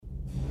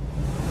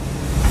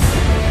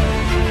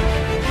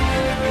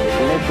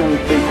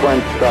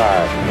sequence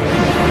start.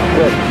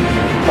 6,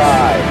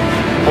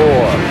 5, 4,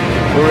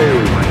 3,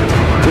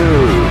 2,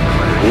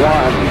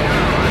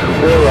 1,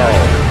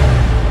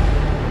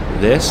 0.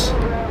 This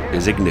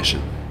is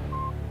Ignition.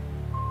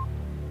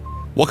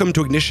 Welcome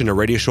to Ignition, a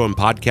radio show and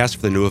podcast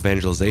for the New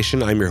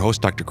Evangelization. I'm your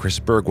host, Dr. Chris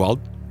Bergwald.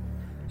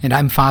 And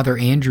I'm Father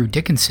Andrew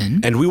Dickinson.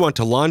 And we want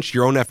to launch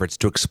your own efforts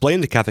to explain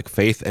the Catholic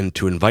faith and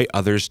to invite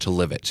others to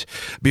live it.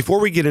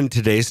 Before we get into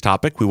today's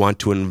topic, we want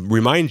to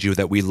remind you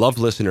that we love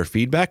listener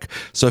feedback.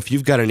 So if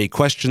you've got any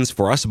questions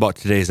for us about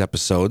today's or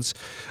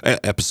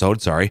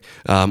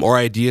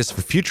ideas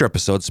for future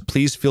episodes,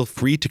 please feel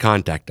free to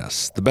contact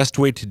us. The best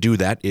way to do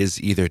that is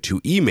either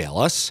to email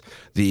us.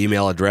 The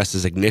email address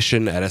is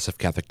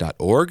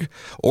ignition@sfcatholic.org,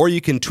 or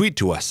you can tweet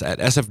to us at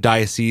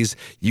sfdiocese.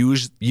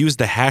 Use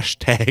the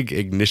hashtag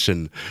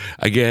Ignition.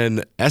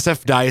 Again,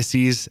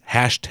 sfdiocese,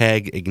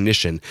 hashtag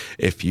Ignition,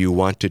 if you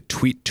want to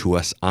tweet to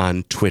us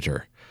on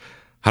Twitter.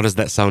 How does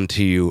that sound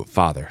to you,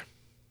 Father?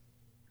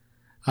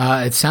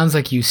 It sounds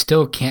like you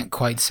still can't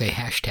quite say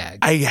hashtag.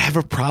 I have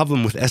a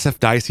problem with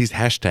sfdiocese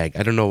hashtag.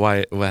 I don't know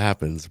what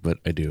happens, but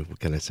I do. What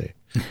can I say?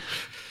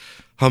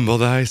 Humble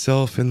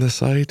thyself in the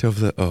sight of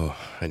the... Oh,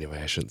 anyway,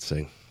 I shouldn't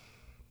sing.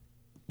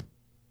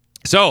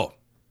 So,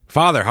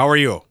 Father, how are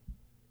you?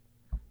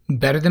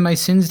 Better than my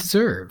sins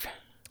deserve.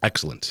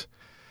 Excellent.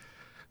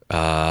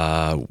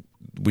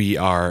 We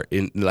are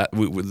in the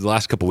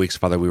last couple of weeks,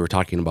 Father. We were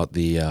talking about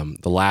the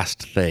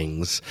last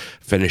things,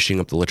 finishing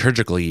up the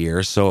liturgical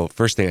year. So,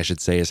 first thing I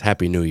should say is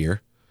Happy New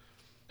Year.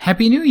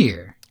 Happy New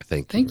Year.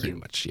 Thank you very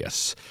much.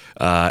 Yes,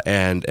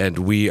 and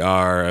we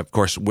are, of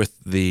course, in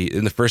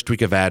the first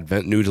week of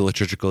Advent, new to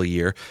liturgical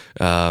year.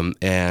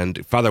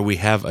 And Father, we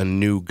have a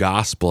new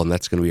gospel, and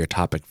that's going to be our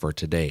topic for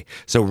today.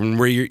 So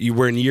you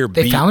were in year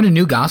B. They found a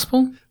new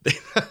gospel.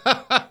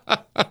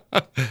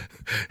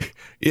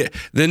 Yeah,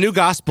 the new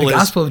gospel The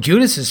Gospel of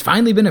Judas has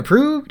finally been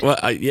approved? Well,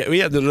 yeah.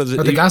 Or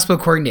the Gospel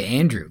according to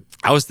Andrew?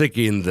 I was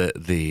thinking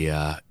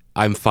the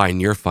I'm fine,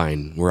 you're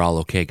fine, we're all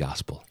okay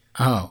gospel.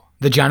 Oh,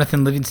 the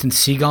Jonathan Livingston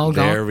Seagull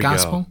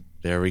gospel?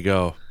 There we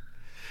go.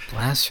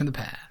 Blast from the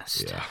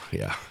past.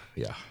 Yeah.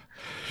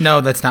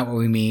 No, that's not what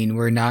we mean.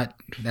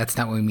 That's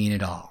not what we mean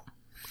at all.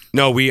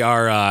 No, we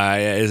are,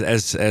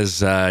 as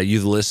you,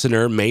 the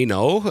listener, may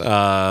know,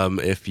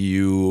 if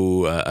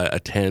you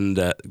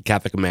attend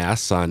Catholic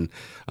Mass on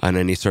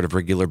any sort of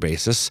regular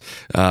basis,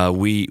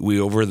 we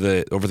over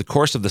the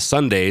course of the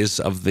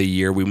Sundays of the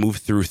year, we move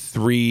through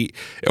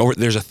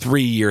there's a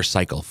 3-year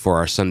cycle for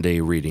our Sunday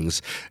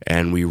readings,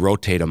 and we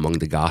rotate among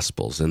the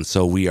Gospels. And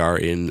so we are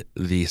in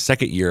the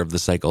second year of the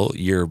cycle,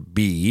 year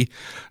B,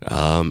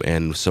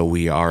 and so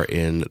we are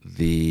in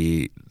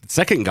the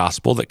second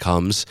gospel that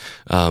comes,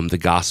 the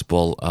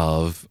Gospel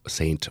of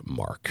Saint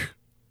Mark,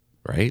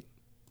 right?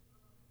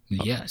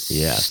 Yes.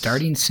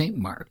 Starting Saint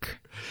Mark.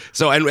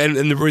 So, and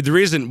the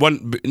reason,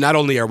 not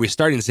only are we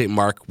starting St.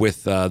 Mark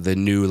with the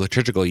new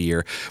liturgical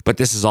year, but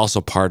this is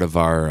also part of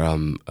our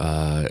one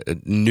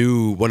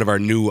of our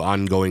new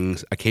ongoing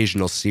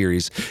occasional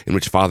series in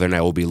which Father and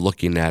I will be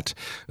looking at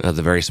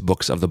the various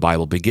books of the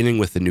Bible, beginning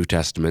with the New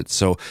Testament.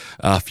 So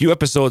a few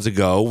episodes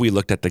ago, we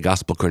looked at the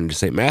Gospel according to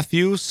St.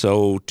 Matthew.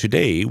 So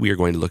today we are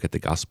going to look at the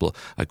Gospel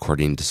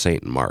according to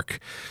St. Mark.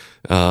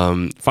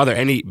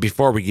 Father,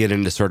 before we get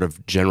into sort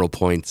of general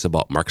points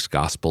about Mark's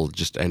gospel,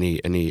 just any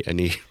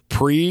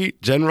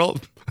pre-general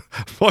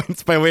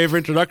points by way of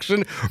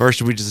introduction, or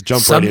should we just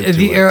jump right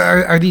into it?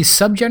 Are these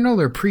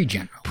sub-general or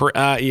pre-general?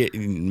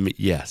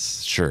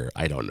 Yes, sure.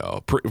 I don't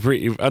know.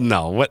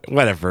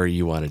 Whatever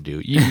you want to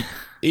do.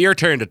 Your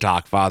turn to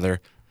talk,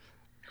 Father.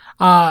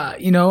 I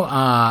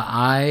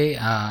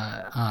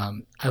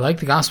like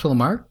the Gospel of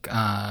Mark.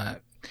 One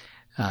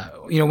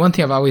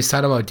thing I've always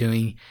thought about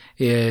doing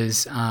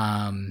is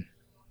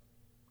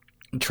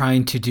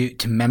trying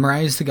to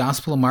memorize the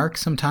Gospel of Mark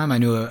sometime. I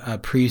knew a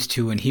priest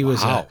who, when he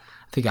was a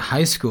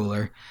high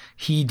schooler,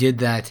 he did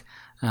that.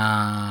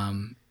 I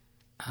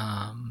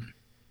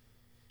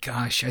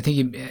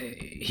think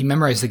he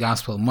memorized the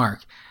Gospel of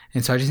Mark.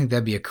 And so I just think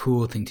that'd be a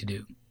cool thing to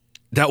do.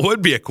 That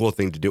would be a cool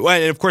thing to do.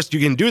 And of course you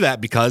can do that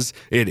because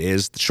it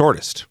is the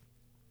shortest.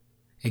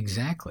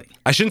 Exactly.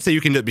 I shouldn't say you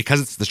can do it because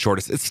it's the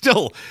shortest. It's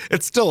still.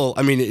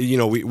 I mean,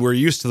 we're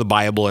used to the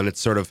Bible, and it's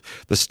sort of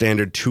the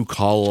standard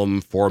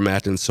 2-column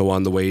format and so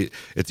on, the way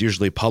it's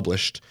usually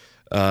published,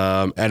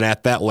 and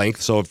at that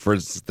length. So for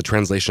the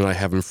translation I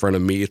have in front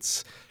of me,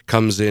 it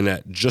comes in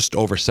at just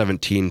over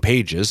 17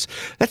 pages.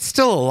 That's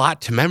still a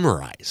lot to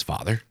memorize,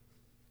 Father.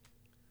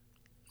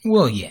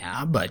 Well,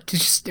 yeah, but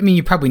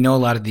you probably know a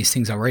lot of these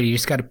things already. You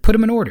just got to put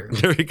them in order.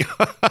 There we go.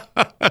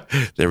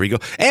 There we go.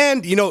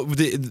 And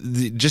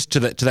just to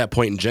that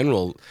point in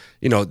general,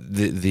 in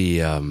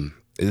the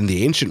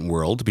ancient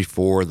world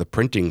before the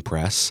printing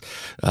press,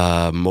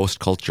 most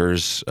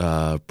cultures,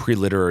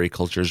 pre-literary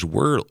cultures,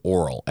 were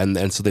oral,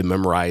 and so they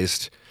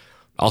memorized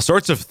all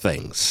sorts of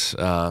things,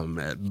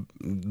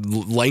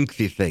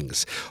 lengthy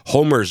things.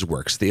 Homer's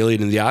works, the Iliad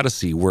and the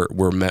Odyssey,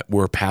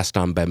 were passed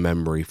on by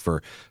memory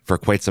for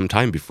quite some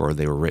time before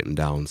they were written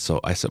down. So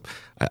I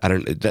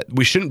don't.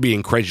 We shouldn't be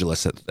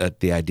incredulous at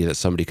the idea that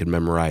somebody could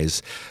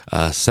memorize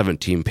a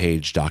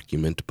 17-page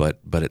document, but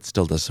it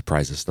still does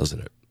surprise us, doesn't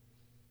it?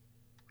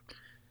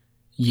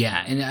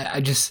 Yeah, and I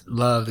just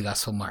love the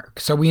Gospel of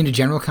Mark. So are we into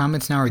general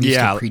comments now, or are these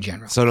still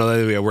pre-general? So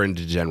no, we're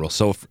into general.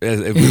 So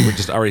if we were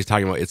just already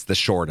talking about it's the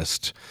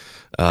shortest.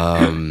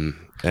 And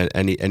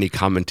any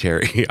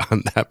commentary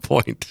on that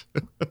point?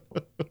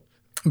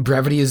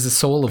 Brevity is the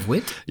soul of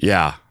wit.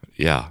 Yeah.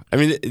 I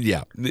mean,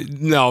 yeah.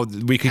 No,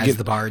 we could as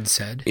the Bard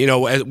said.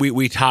 As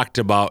we talked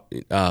about.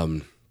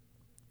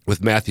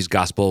 With Matthew's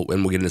gospel,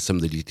 and we'll get into some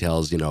of the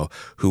details,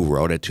 who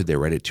wrote it, who they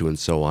read it to, and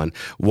so on.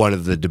 One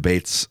of the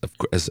debates,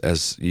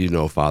 as you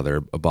know,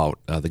 Father, about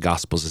the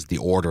gospels is the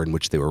order in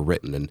which they were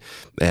written.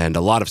 And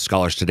a lot of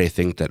scholars today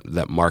think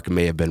that Mark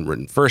may have been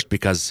written first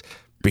because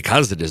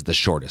it is the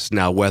shortest.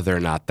 Now, whether or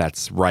not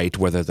that's right,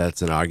 whether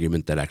that's an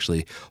argument that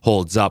actually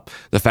holds up,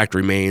 the fact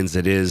remains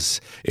it is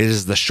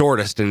the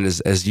shortest. And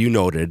as you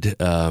noted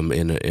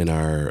in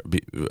our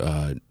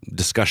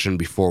discussion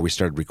before we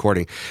started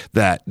recording,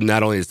 that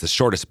not only is the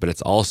shortest, but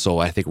it's also,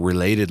 I think,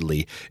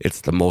 relatedly,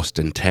 it's the most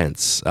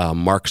intense.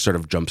 Mark sort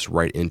of jumps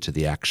right into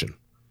the action.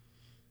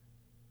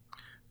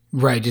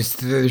 Right,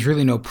 there's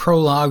really no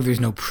prologue, there's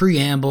no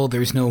preamble,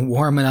 there's no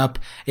warming up.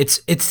 It's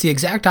the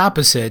exact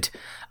opposite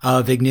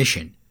of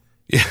ignition.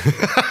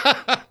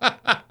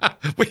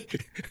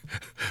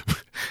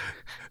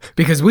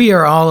 Because we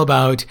are all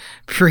about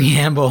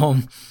preamble,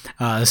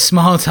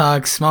 small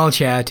talk, small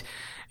chat.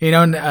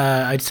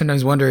 I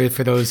sometimes wonder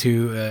for those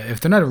who, if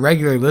they're not a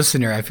regular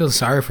listener, I feel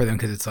sorry for them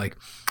because it's like,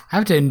 I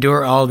have to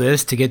endure all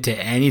this to get to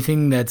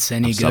anything that's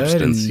any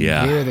good. And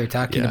here they're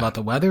talking about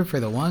the weather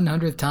for the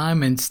 100th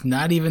time, and it's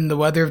not even the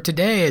weather of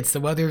today. It's the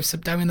weather of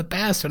sometime in the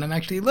past when I'm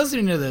actually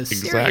listening to this.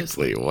 Exactly.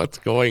 Seriously. What's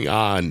going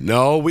on?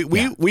 No,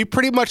 we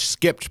pretty much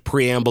skipped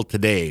preamble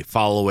today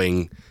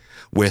following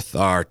with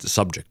our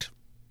subject.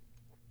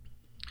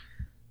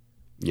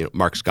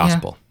 Mark's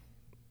gospel.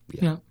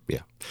 Yeah.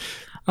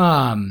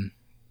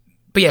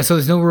 But yeah, so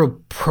there's no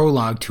real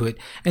prologue to it.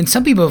 And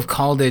some people have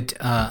called it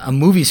a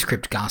movie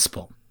script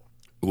gospel.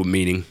 What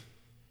meaning?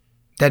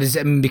 That is,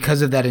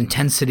 because of that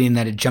intensity and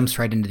that it jumps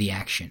right into the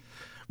action.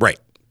 Right.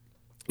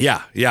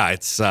 Yeah.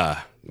 It's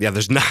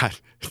there's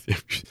not.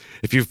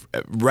 If you've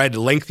read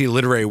lengthy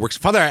literary works,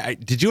 Father,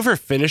 did you ever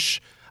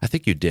finish? I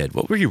think you did.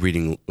 What were you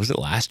reading? Was it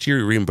last year?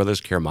 You were reading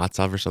Brothers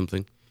Karamazov or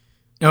something?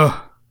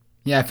 Oh,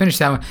 yeah, I finished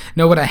that one.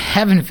 No, what I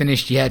haven't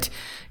finished yet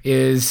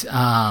is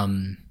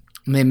Les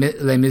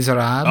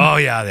Miserables. Oh,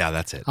 yeah,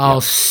 that's it. All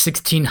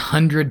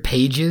 1,600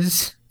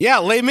 pages. Yeah,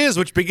 Les Mis,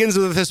 which begins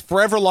with this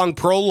forever-long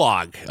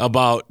prologue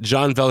about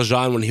Jean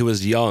Valjean when he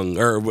was young,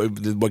 or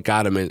what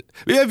got him in.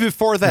 Yeah,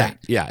 before that. Right.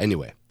 Yeah,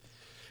 anyway.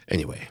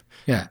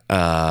 Yeah.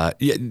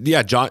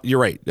 John, you're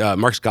right.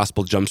 Mark's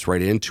gospel jumps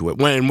right into it.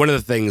 One of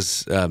the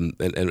things,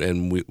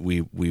 and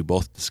we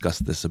both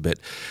discussed this a bit.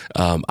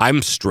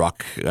 I'm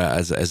struck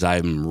as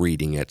I'm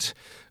reading it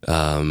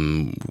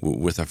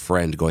with a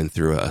friend going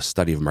through a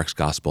study of Mark's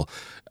gospel.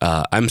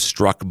 I'm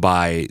struck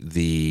by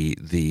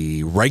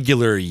the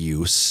regular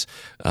use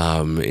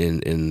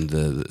in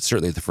the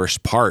certainly the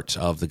first part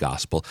of the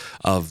gospel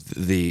of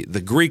the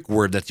Greek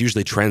word that's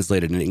usually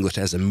translated in English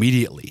as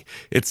immediately.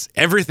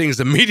 Everything's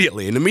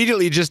immediately, and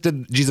immediately Jesus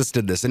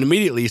did this, and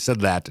immediately he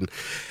said that, and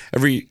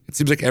it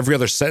seems like every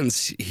other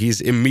sentence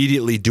he's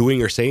immediately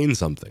doing or saying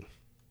something.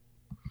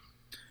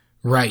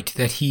 Right,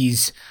 that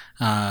he's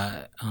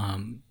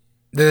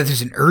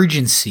there's an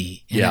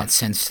urgency in that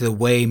sense to the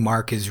way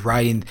Mark is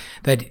writing,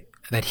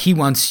 that he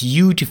wants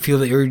you to feel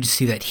the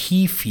urgency that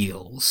he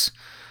feels,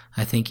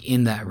 I think,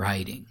 in that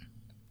writing.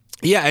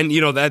 Yeah, and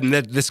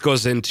that this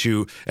goes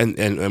into, and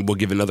we'll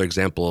give another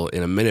example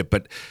in a minute,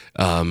 but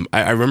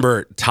I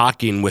remember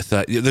talking with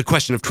the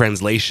question of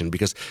translation,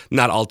 because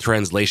not all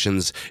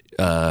translations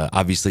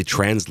obviously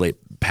translate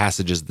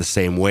passages the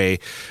same way.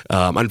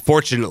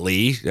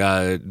 Unfortunately,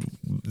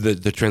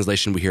 the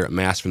translation we hear at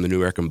Mass from the New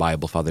American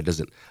Bible, Father,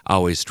 doesn't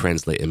always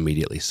translate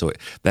immediately, so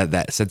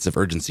that sense of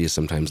urgency is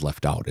sometimes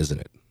left out,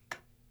 isn't it?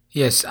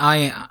 Yes,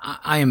 I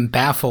am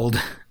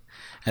baffled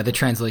at the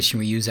translation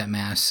we use at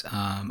Mass.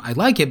 I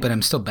like it, but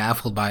I'm still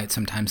baffled by it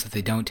sometimes that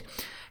they don't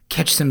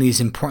catch some of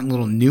these important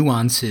little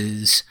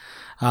nuances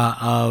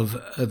of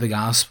the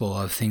gospel,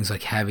 of things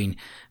like having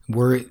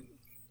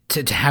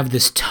to have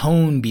this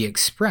tone be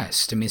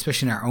expressed. I mean,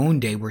 especially in our own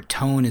day where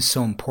tone is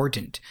so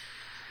important.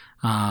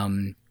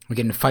 We're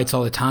getting into fights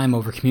all the time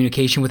over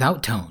communication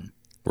without tone.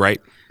 Right.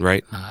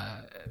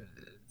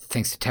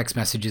 Thanks to text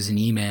messages and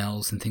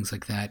emails and things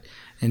like that.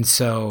 And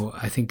so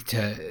I think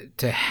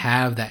to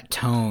have that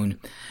tone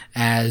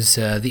as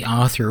the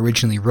author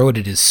originally wrote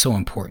it is so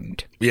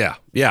important. Yeah.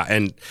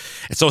 And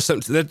so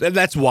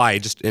that's why,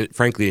 just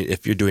frankly,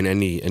 if you're doing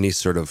any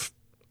sort of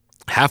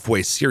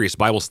halfway serious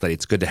Bible study,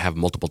 it's good to have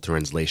multiple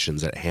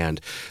translations at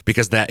hand,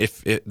 because that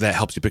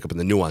helps you pick up on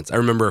the nuance. I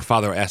remember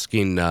Father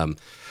asking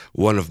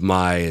one of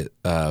my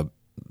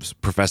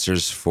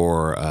professors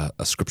for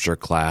a scripture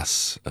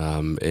class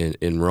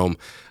in Rome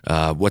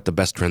what the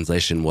best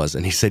translation was,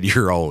 and he said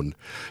your own.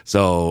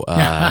 So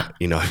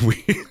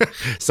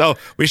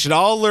we should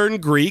all learn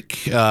Greek,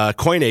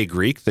 Koine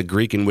Greek, the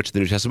Greek in which the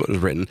New Testament was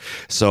written.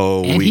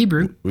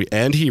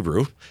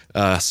 Hebrew,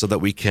 so that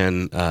we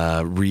can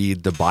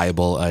read the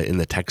Bible in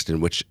the text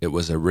in which it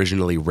was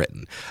originally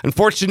written.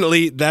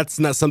 Unfortunately, that's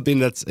not something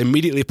that's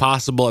immediately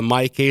possible. In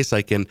my case,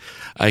 I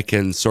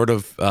can sort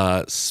of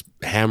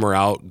hammer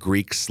out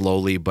Greek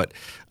slowly, but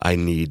I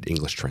need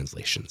English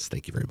translations.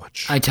 Thank you very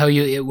much. I tell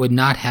you, it would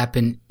not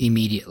happen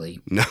immediately.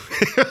 No.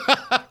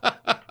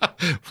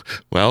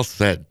 Well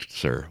said,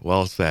 sir.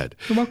 Well said.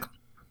 You're welcome.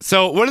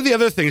 So one of the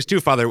other things too,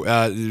 Father,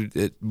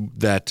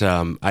 that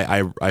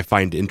I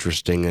find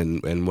interesting,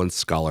 and one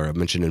scholar I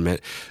mentioned in a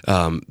minute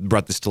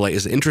brought this to light,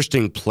 is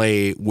interesting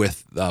play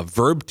with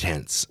verb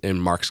tense in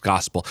Mark's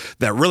gospel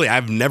that really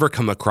I've never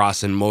come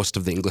across in most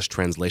of the English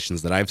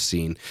translations that I've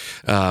seen.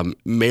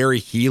 Mary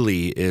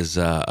Healy is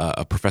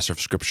a professor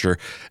of scripture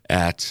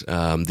at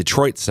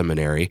Detroit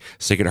Seminary,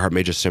 Sacred Heart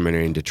Major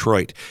Seminary in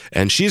Detroit,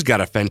 and she's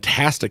got a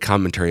fantastic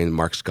commentary in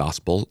Mark's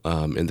gospel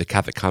in the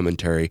Catholic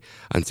Commentary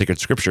on Sacred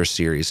Scripture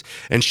series.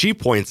 And she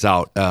points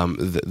out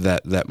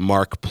that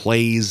Mark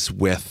plays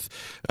with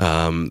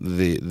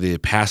the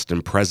past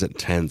and present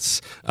tense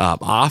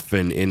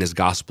often in his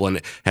gospel, and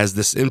it has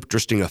this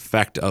interesting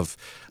effect of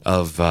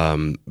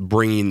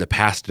bringing the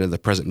past into the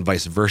present and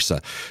vice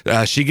versa.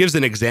 She gives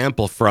an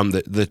example from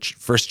the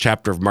first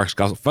chapter of Mark's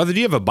gospel. Father, do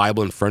you have a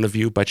Bible in front of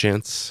you by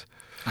chance?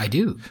 I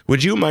do.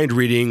 Would you mind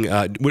reading?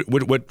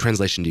 What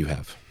translation do you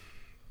have?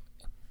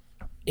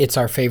 It's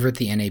our favorite,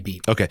 the NAB.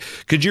 Okay.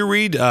 Could you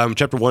read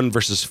chapter 1,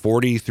 verses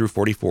 40 through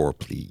 44,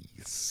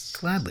 please?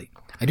 Gladly.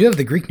 I do have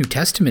the Greek New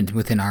Testament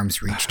within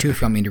arm's reach, too,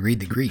 if you want me to read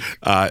the Greek.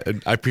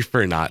 I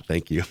prefer not,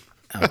 thank you.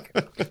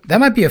 Okay. That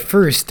might be a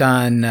first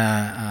on,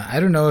 I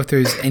don't know if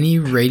there's any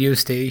radio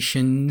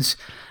stations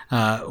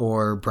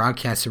or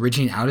broadcasts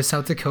originating out of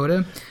South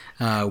Dakota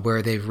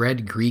where they've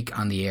read Greek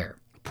on the air.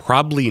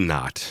 Probably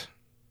not.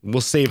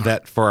 We'll save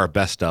that for our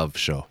best of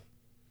show.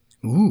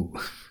 Ooh.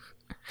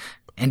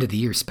 End of the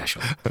year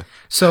special.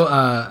 So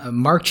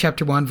Mark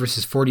chapter 1,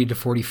 verses 40 to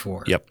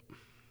 44. Yep.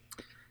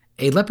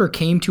 A leper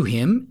came to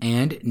him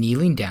and,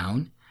 kneeling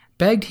down,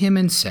 begged him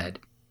and said,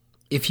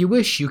 "If you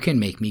wish, you can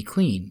make me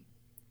clean."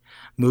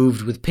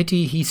 Moved with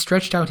pity, he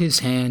stretched out his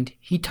hand,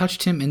 he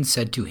touched him and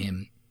said to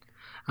him,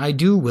 "I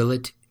do will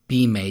it,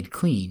 be made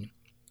clean."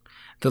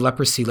 The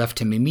leprosy left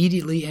him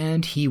immediately,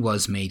 and he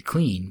was made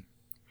clean.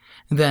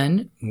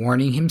 Then,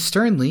 warning him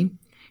sternly,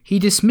 he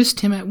dismissed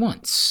him at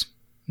once.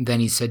 Then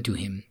he said to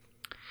him,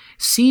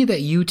 "See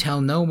that you tell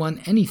no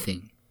one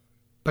anything,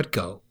 but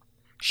go,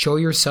 show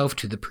yourself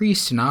to the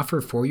priest and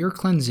offer for your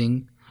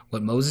cleansing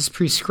what Moses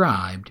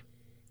prescribed.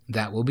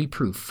 That will be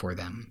proof for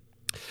them."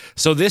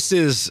 So this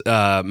is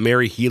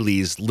Mary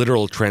Healy's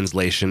literal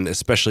translation,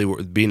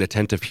 especially being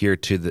attentive here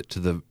to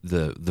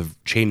the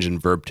change in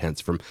verb tense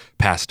from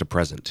past to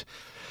present.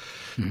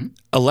 Mm-hmm.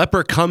 A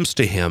leper comes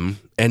to him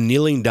and,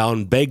 kneeling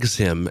down, begs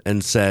him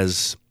and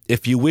says,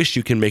 "If you wish,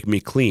 you can make me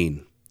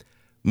clean."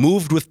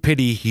 Moved with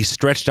pity, he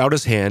stretched out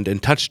his hand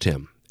and touched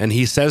him, and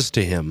he says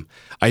to him,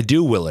 "I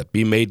do will it,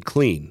 be made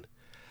clean."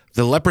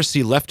 The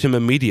leprosy left him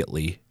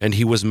immediately, and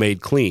he was made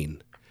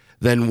clean.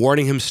 Then,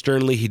 warning him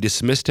sternly, he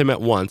dismissed him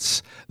at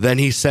once. Then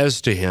he says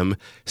to him,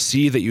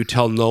 "See that you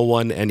tell no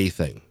one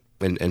anything."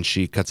 And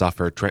she cuts off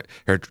her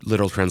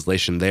literal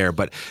translation there.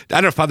 But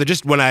I don't know, Father,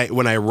 just when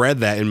I read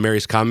that in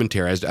Mary's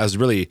commentary, I was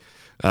really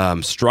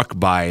struck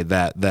by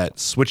that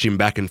switching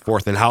back and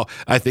forth, and how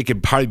I think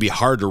it'd probably be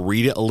hard to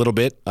read it a little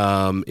bit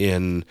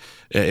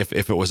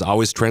if it was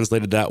always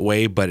translated that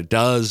way. But it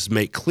does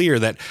make clear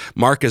that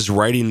Mark is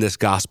writing this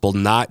gospel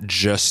not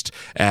just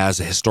as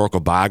a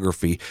historical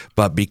biography,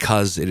 but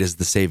because it is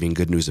the saving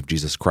good news of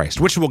Jesus Christ,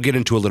 which we'll get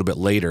into a little bit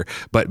later.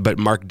 But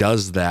Mark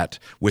does that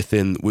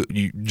within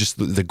just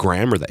the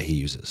grammar that he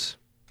uses.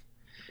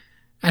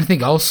 I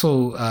think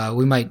also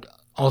we might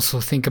also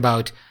think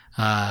about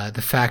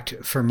the fact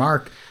for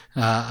Mark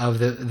of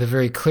the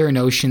very clear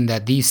notion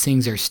that these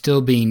things are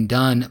still being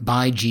done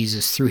by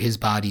Jesus through his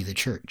body, the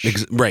church.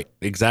 Right,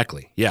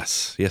 exactly.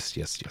 Yes.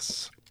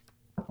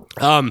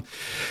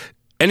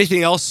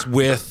 Anything else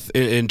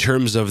in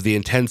terms of the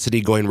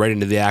intensity going right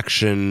into the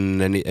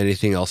action?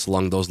 Anything else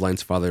along those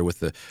lines, Father,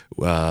 with that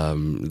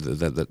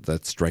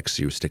strikes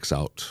you, sticks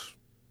out?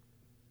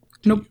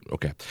 Nope.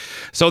 Okay.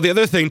 So the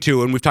other thing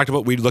too, and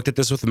we looked at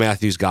this with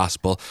Matthew's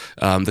gospel,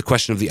 the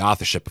question of the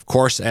authorship. Of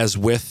course, as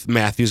with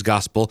Matthew's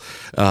gospel,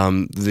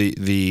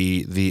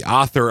 the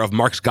author of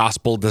Mark's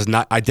gospel does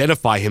not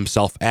identify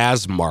himself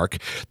as Mark.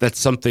 That's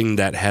something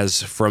that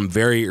has, from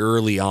very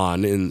early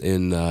on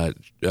in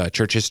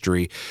church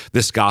history,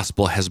 this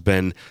gospel has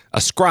been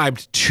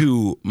ascribed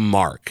to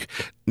Mark.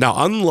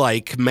 Now,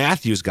 unlike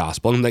Matthew's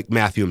gospel, unlike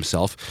Matthew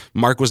himself,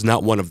 Mark was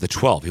not one of the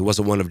 12. He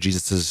wasn't one of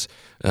Jesus's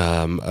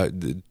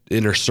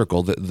inner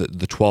circle,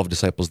 the 12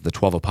 disciples, the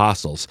 12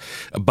 apostles.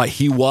 But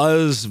he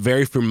was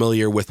very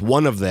familiar with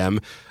one of them,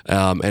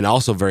 and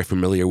also very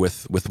familiar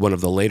with one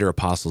of the later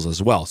apostles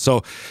as well.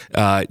 So,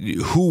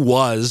 who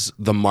was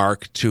the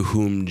Mark to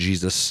whom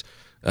Jesus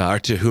or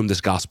to whom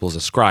this gospel is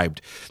ascribed?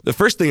 The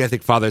first thing I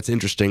think, Father, it's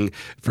interesting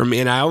for me,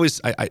 and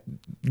I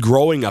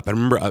growing up, I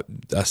remember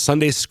a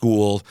Sunday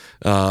school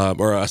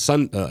or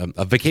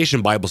a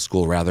vacation Bible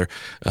school rather,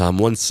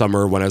 one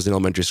summer when I was in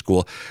elementary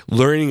school,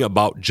 learning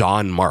about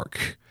John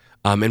Mark.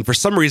 And for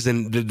some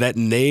reason, that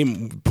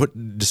name,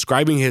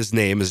 describing his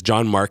name as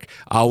John Mark,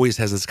 always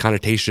has this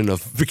connotation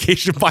of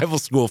vacation Bible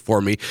school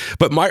for me.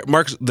 But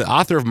Mark's, the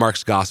author of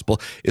Mark's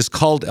gospel, is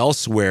called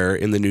elsewhere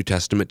in the New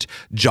Testament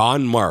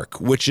John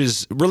Mark, which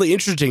is really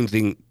interesting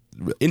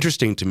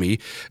to me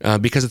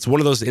because it's one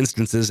of those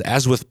instances,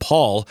 as with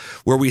Paul,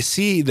 where we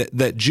see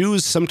that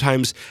Jews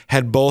sometimes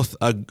had both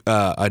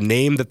a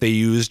name that they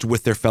used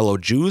with their fellow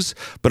Jews,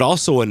 but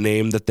also a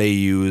name that they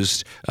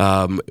used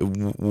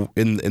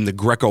in the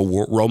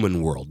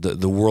Greco-Roman world,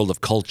 the world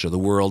of culture, the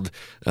world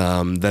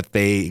that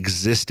they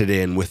existed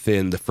in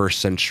within the first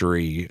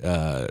century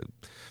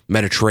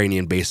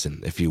Mediterranean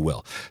basin, if you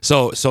will.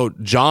 So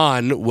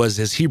John was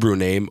his Hebrew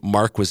name,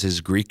 Mark was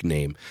his Greek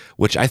name,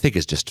 which I think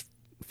is just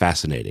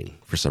fascinating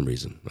for some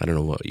reason. I don't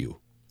know about you.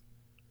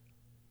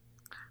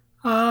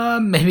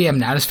 Maybe I'm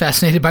not as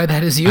fascinated by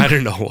that as you. I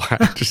don't know why.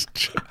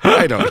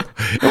 I don't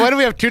know. Why do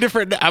we have two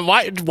different?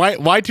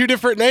 Why two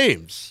different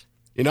names?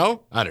 You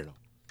know, I don't know.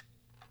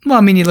 Well,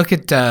 I mean, you look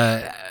at.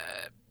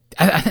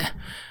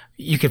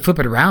 You could flip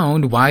it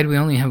around. Why do we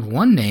only have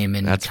one name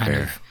in That's kind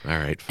fair. of All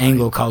right, fine.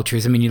 Anglo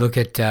cultures? I mean, you look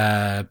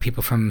at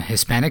people from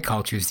Hispanic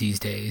cultures these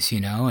days,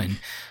 and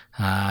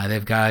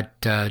they've got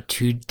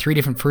 3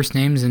 different first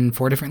names and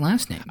 4 different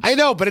last names. I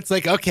know, but it's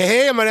like, okay,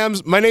 hey, my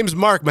name's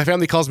Mark. My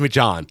family calls me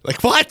John.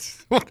 Like, what?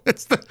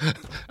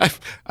 I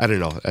don't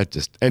know.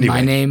 Anyway.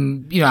 My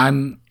name,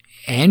 I'm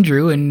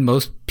Andrew, and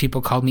most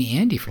people called me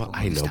Andy for a long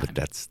time. I know, but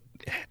that's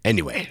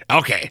anyway.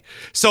 Okay,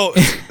 so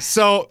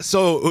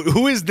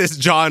who is this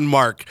John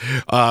Mark?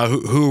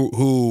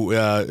 Who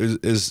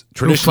is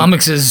Who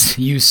flummoxes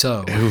you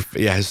so?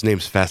 His name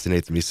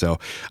fascinates me so.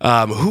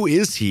 Who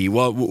is he?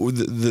 Well,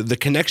 the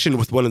connection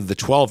with one of the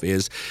 12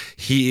 is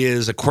he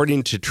is,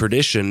 according to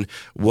tradition,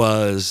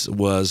 was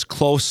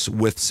close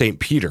with Saint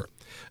Peter.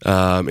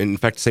 In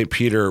fact, Saint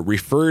Peter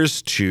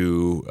refers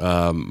to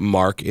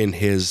Mark in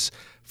his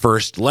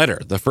first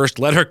letter. The first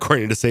letter,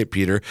 according to St.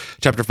 Peter,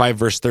 chapter 5,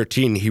 verse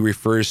 13, he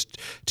refers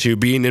to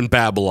being in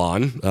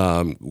Babylon,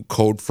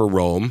 code for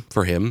Rome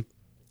for him,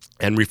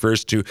 and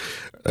refers to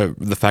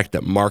the fact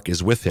that Mark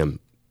is with him.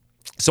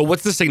 So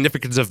what's the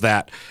significance of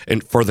that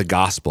for the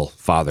gospel,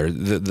 Father?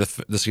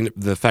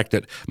 The fact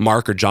that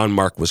Mark or John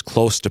Mark was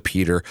close to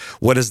Peter,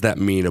 what does that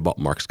mean about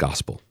Mark's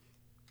gospel?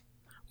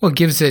 Well, it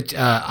gives it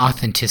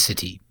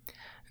authenticity,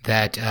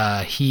 that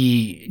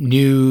he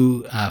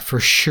knew for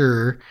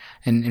sure.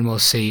 And we'll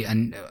see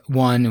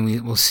one,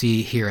 and we'll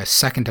see here a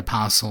second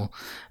apostle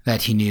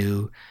that he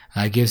knew.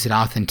 Gives it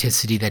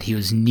authenticity that he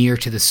was near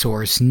to the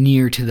source,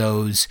 near to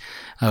those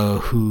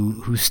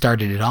who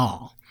started it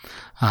all.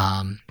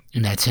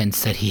 In that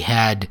sense, that he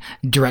had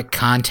direct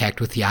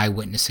contact with the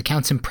eyewitness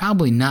accounts, and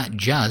probably not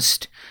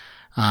just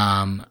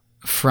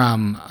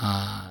from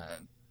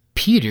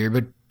Peter,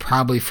 but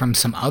probably from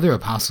some other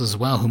apostles as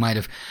well, who might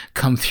have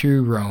come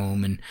through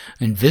Rome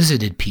and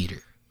visited Peter.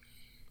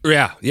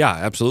 Yeah,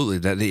 absolutely.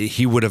 That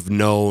he would have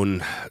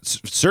known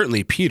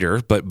certainly Peter,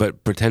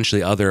 but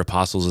potentially other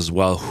apostles as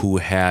well who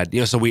had,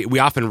 so we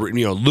often,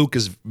 Luke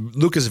is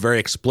very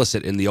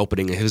explicit in the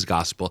opening of his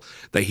gospel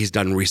that he's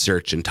done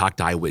research and talked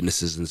to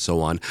eyewitnesses and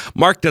so on.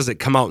 Mark doesn't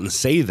come out and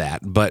say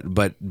that,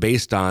 but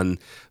based on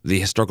the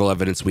historical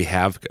evidence we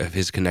have of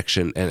his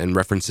connection and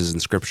references in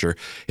Scripture,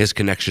 his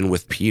connection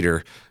with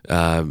Peter,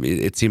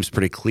 it seems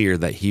pretty clear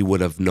that he would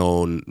have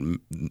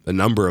known a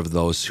number of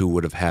those who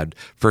would have had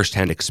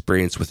firsthand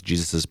experience with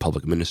Jesus'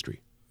 public ministry.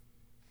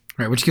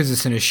 Right, which gives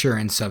us an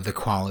assurance of the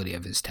quality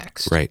of his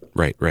text. Right.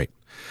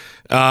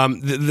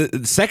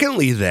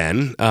 Secondly,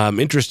 then,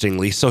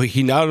 interestingly, so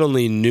he not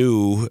only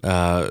knew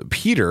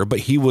Peter, but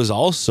he was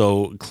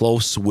also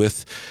close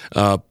with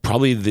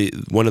probably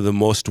one of the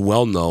most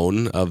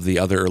well-known of the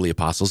other early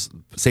apostles,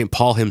 St.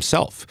 Paul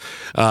himself.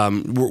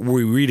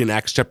 We read in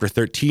Acts chapter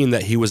 13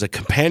 that he was a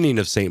companion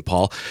of St.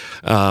 Paul.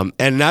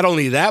 And not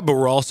only that, but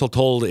we're also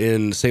told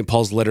in St.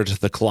 Paul's letter to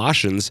the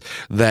Colossians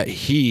that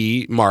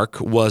he, Mark,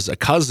 was a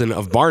cousin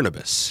of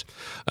Barnabas.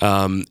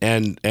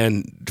 And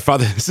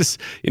Father, this is,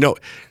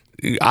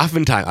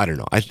 oftentimes, I don't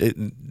know.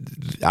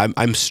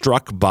 I'm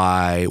struck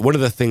by one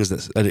of the things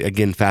that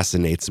again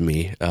fascinates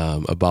me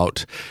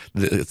about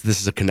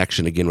this is a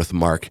connection again with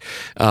Mark.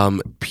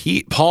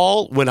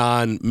 Paul went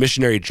on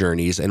missionary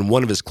journeys, and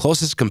one of his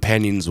closest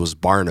companions was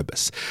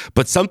Barnabas.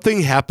 But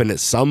something happened at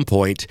some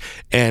point,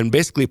 and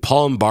basically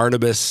Paul and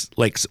Barnabas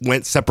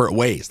went separate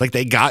ways. Like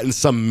they got in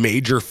some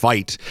major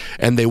fight,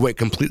 and they went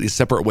completely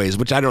separate ways.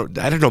 Which I don't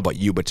know about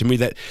you, but to me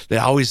that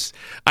always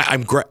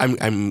I'm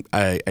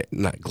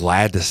not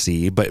glad to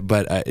see,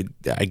 but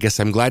I guess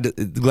I'm glad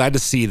to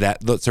see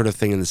that sort of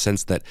thing in the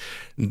sense that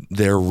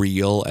they're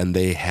real and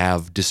they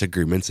have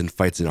disagreements and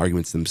fights and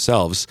arguments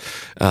themselves.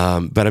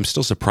 But I'm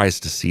still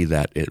surprised to see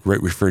that it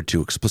referred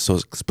to so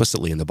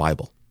explicitly in the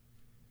Bible.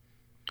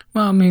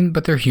 Well, I mean,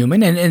 but they're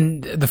human,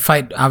 and the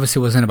fight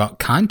obviously wasn't about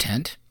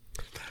content.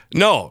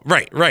 No,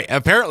 right.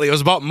 Apparently it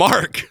was about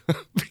Mark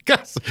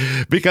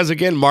because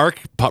again, Mark,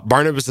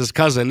 Barnabas'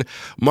 cousin,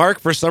 Mark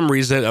for some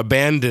reason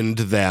abandoned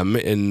them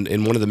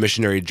in one of the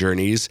missionary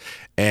journeys,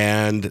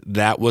 and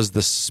that was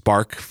the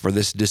spark for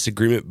this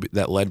disagreement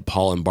that led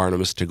Paul and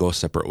Barnabas to go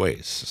separate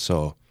ways.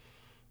 So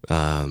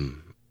I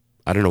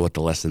don't know what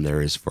the lesson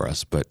there is for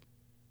us, but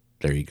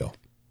there you go.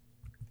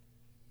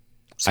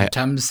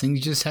 Sometimes things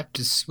just have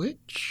to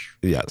switch.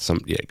 Yeah,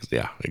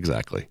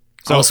 exactly.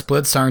 So, all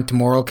splits aren't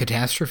moral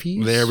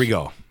catastrophes. There we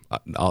go.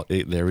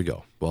 There we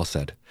go. Well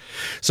said.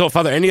 So,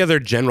 Father, any other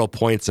general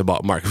points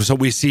about Mark? So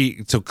we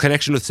see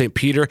connection with St.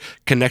 Peter,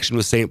 connection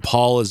with St.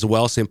 Paul as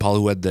well. St. Paul,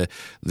 who had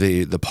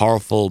the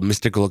powerful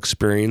mystical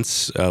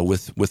experience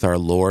with our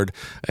Lord,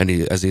 and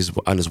as he's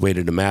on his way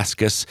to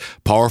Damascus,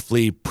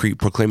 powerfully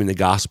proclaiming the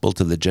gospel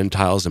to the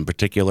Gentiles in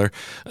particular.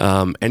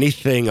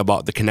 Anything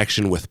about the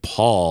connection with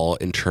Paul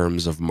in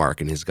terms of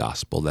Mark and his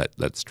gospel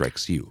that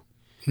strikes you?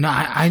 No,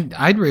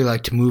 I'd really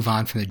like to move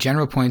on from the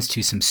general points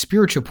to some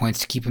spiritual points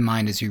to keep in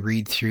mind as we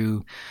read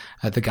through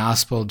the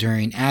gospel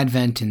during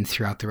Advent and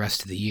throughout the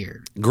rest of the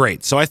year.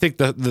 Great. So I think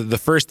the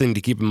first thing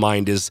to keep in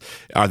mind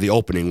are the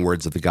opening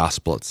words of the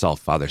gospel itself,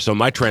 Father. So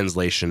my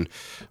translation,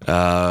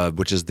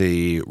 which is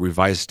the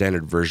Revised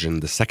Standard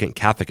Version, the Second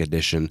Catholic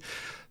Edition,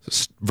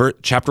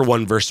 chapter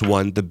 1, verse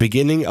 1, the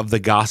beginning of the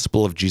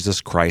gospel of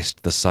Jesus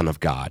Christ, the Son of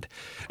God.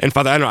 And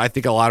Father, I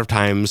think a lot of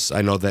times,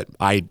 I know that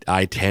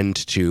I tend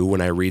to, when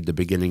I read the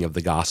beginning of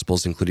the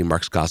gospels, including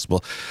Mark's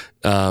gospel,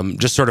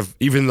 just sort of,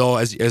 even though,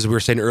 as we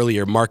were saying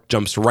earlier, Mark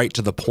jumps right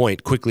to the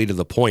point, quickly to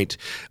the point,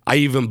 I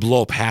even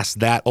blow past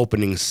that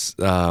opening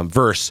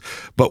verse,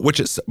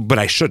 but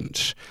I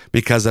shouldn't,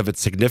 because of its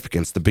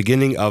significance. The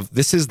beginning of,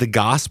 this is the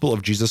gospel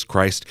of Jesus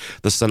Christ,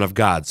 the Son of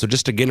God. So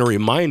just again, a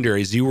reminder,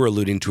 as you were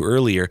alluding to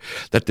earlier,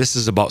 that this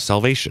is about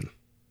salvation.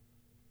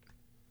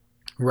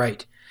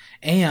 Right.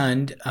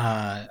 And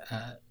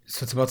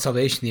so it's about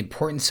salvation, the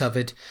importance of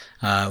it.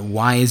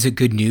 Why is it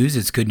good news?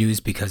 It's good news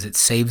because it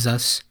saves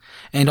us.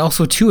 And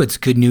also, too, it's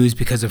good news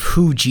because of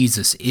who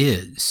Jesus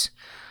is.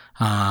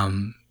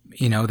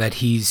 That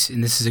he's,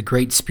 and this is a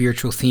great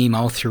spiritual theme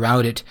all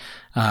throughout it.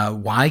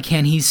 Why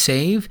can he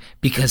save?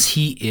 Because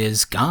he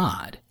is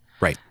God.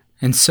 Right.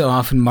 And so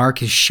often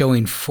Mark is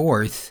showing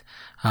forth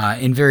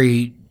in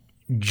very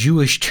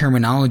Jewish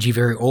terminology,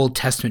 very Old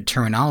Testament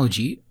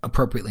terminology,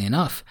 appropriately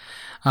enough,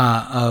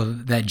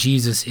 of that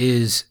Jesus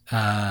is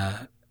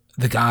the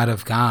God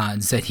of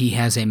gods, that he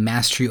has a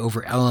mastery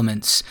over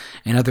elements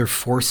and other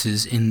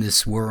forces in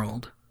this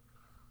world.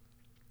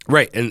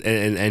 Right,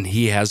 and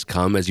he has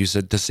come, as you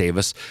said, to save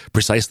us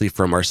precisely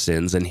from our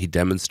sins, and he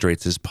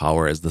demonstrates his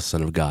power as the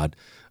Son of God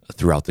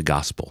throughout the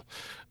gospel.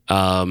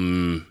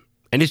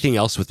 Anything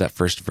else with that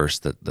first verse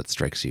that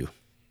strikes you?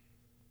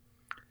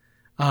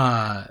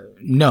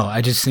 No,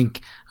 I just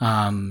think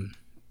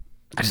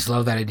I just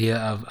love that idea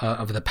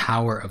of the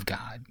power of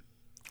God.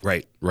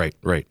 Right.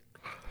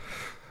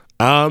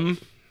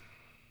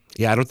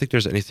 Yeah, I don't think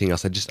there's anything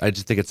else. I just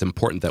think it's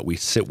important that we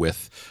sit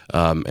with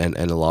and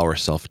allow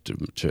ourselves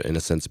to, in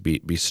a sense,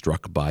 be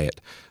struck by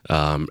it.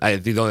 I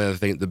think the only other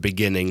thing, the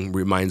beginning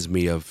reminds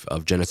me of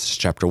Genesis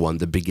chapter 1,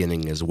 the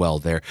beginning as well.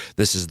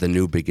 This is the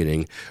new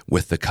beginning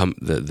with the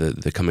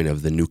coming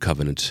of the new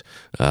covenant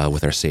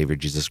with our Savior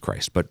Jesus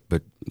Christ. But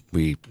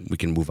we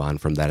can move on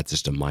from that. It's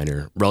just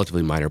a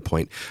relatively minor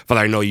point.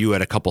 Father, I know you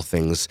had a couple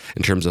things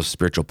in terms of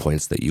spiritual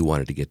points that you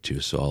wanted to get to,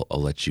 so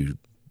I'll let you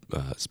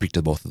speak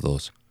to both of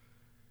those.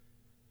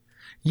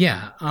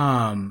 Yeah,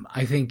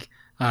 I think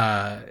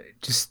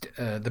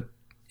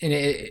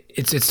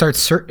it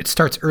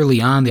starts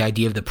early on, the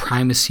idea of the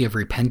primacy of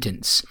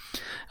repentance.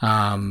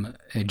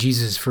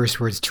 Jesus' first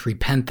words, to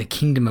repent, the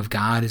kingdom of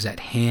God is at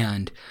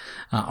hand.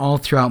 All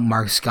throughout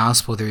Mark's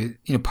gospel, there,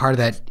 part of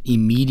that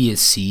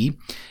immediacy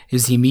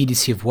is the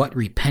immediacy of what?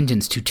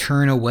 Repentance, to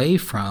turn away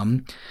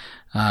from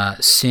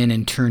sin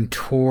and turn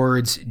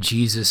towards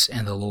Jesus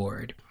and the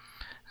Lord,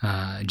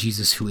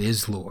 Jesus who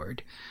is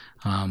Lord.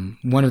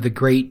 One of the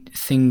great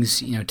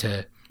things,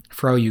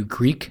 for all you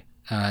Greek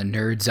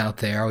nerds out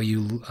there, all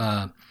you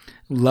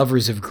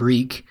lovers of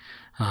Greek,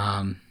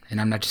 and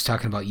I'm not just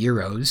talking about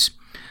Euros,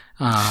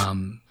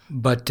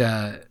 but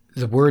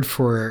the word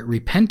for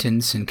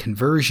repentance and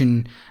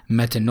conversion,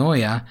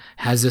 metanoia,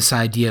 has this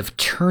idea of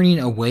turning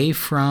away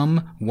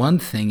from one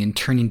thing and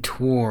turning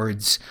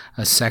towards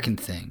a second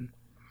thing,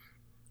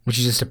 which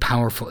is just a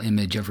powerful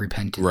image of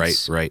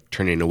repentance. Right.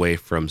 Turning away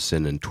from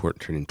sin and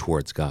turning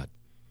towards God.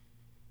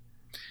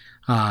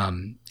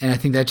 And I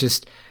think that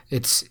just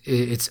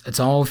it's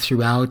all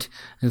throughout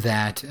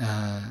that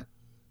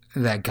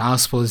that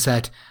gospel is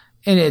that,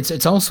 and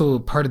it's also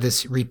part of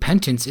this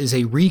repentance is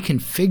a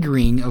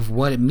reconfiguring of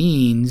what it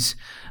means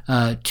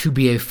to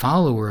be a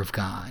follower of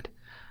God.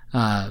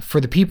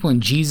 For the people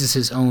in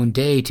Jesus' own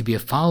day, to be a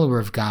follower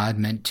of God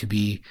meant to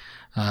be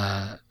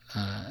a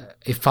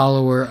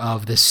follower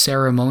of the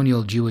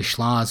ceremonial Jewish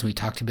laws. We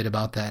talked a bit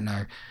about that in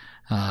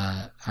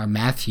our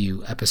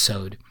Matthew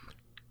episode.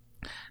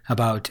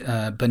 About,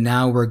 but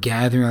now we're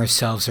gathering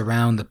ourselves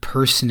around the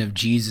person of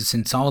Jesus,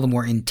 and it's all the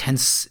more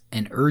intense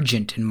and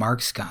urgent in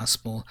Mark's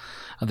gospel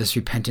of this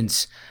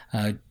repentance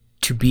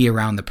to be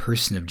around the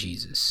person of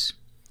Jesus.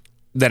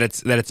 That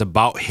it's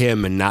about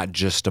him and not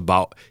just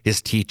about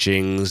his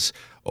teachings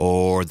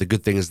or the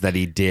good things that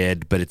he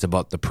did, but it's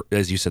about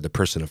as you said, the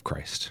person of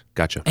Christ.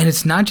 Gotcha. And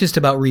it's not just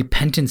about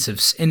repentance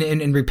of sin,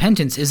 and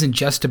repentance isn't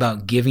just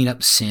about giving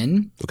up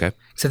sin. Okay.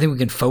 So I think we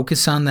can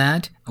focus on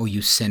that. Oh,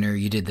 you sinner,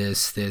 you did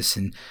this,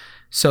 and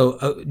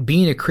so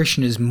being a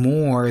Christian is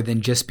more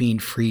than just being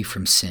free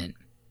from sin.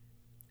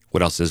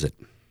 What else is it?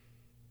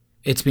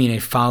 It's being a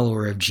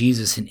follower of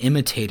Jesus, an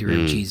imitator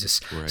of Jesus,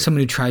 right.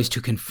 Someone who tries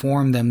to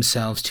conform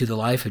themselves to the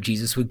life of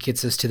Jesus, which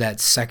gets us to that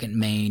second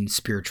main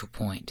spiritual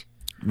point.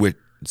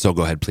 So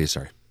go ahead, please.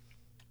 Sorry.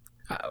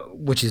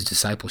 Which is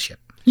discipleship.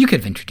 You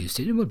could have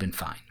introduced it. It would have been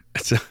fine.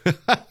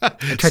 I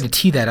tried to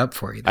tee that up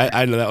for you.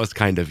 I know that was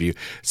kind of you.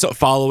 So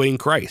following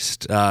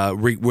Christ,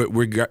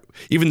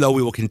 even though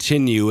we will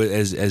continue,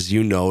 as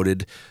you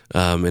noted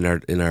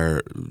in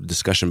our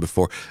discussion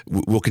before,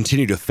 we'll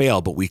continue to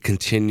fail, but we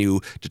continue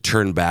to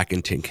turn back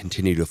and to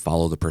continue to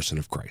follow the person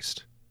of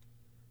Christ.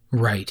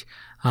 Right,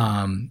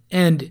 and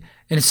in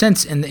a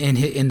sense,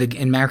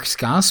 in Mark's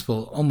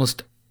gospel,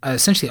 almost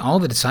essentially all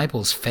the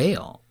disciples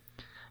fail.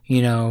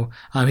 He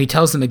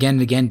tells them again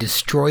and again,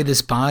 destroy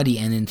this body,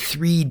 and in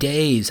 3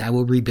 days I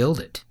will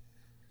rebuild it,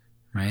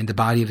 right? The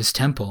body of his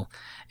temple.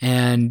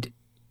 And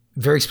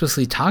very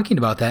explicitly talking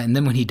about that. And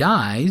then when he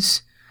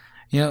dies,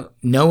 no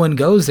one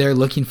goes there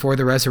looking for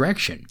the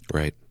resurrection.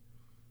 Right.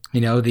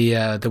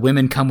 The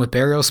women come with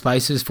burial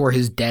spices for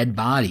his dead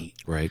body.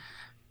 Right.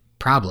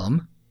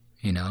 Problem,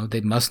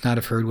 they must not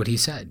have heard what he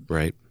said.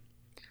 Right.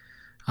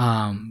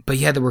 But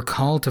yeah, that we're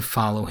called to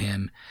follow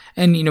him.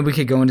 And, we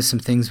could go into some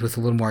things with a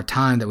little more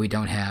time that we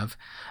don't have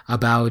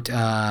about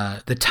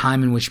the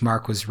time in which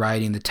Mark was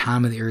writing, the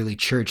time of the early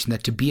church, and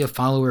that to be a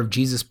follower of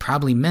Jesus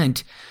probably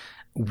meant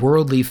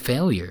worldly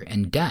failure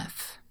and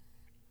death.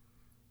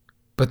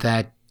 But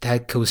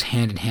that goes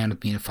hand in hand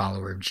with being a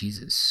follower of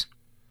Jesus.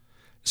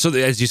 So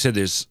as you said,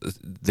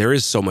 there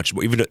is so much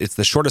more. Even though it's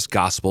the shortest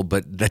gospel,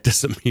 but that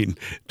doesn't mean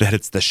that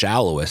it's the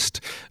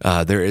shallowest.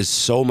 There is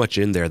so much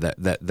in there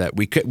that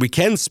we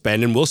can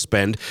spend and will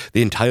spend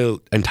the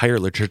entire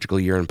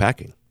liturgical year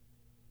unpacking.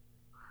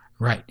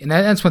 Right, and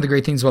that's one of the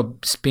great things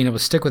about being able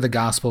to stick with the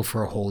gospel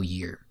for a whole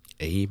year.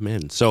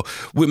 Amen. So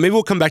maybe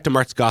we'll come back to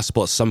Mark's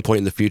gospel at some point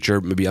in the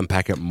future, maybe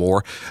unpack it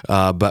more.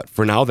 But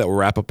for now, that will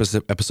wrap up this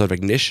episode of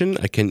Ignition.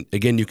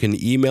 You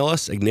can email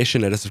us,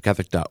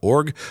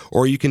 ignition@sfcatholic.org,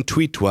 or you can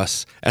tweet to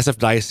us,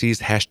 sfdiocese,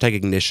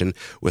 #ignition,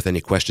 with any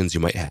questions you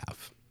might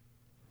have.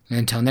 And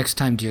until next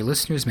time, dear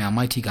listeners, may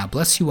Almighty God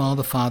bless you all,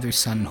 the Father,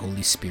 Son, and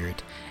Holy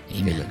Spirit.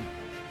 Amen.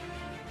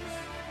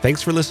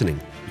 Thanks for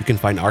listening. You can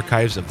find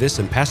archives of this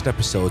and past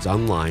episodes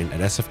online at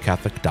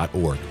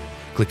sfcatholic.org.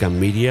 Click on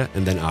Media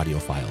and then Audio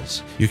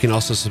Files. You can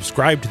also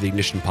subscribe to the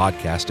Ignition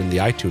podcast in the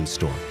iTunes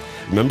Store.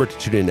 Remember to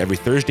tune in every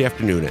Thursday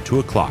afternoon at 2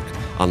 o'clock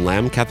on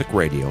Lamb Catholic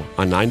Radio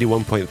on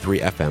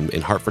 91.3 FM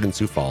in Hartford and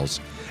Sioux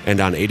Falls, and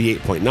on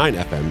 88.9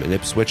 FM in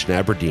Ipswich and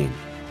Aberdeen,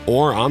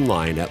 or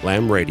online at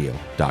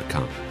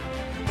lambradio.com.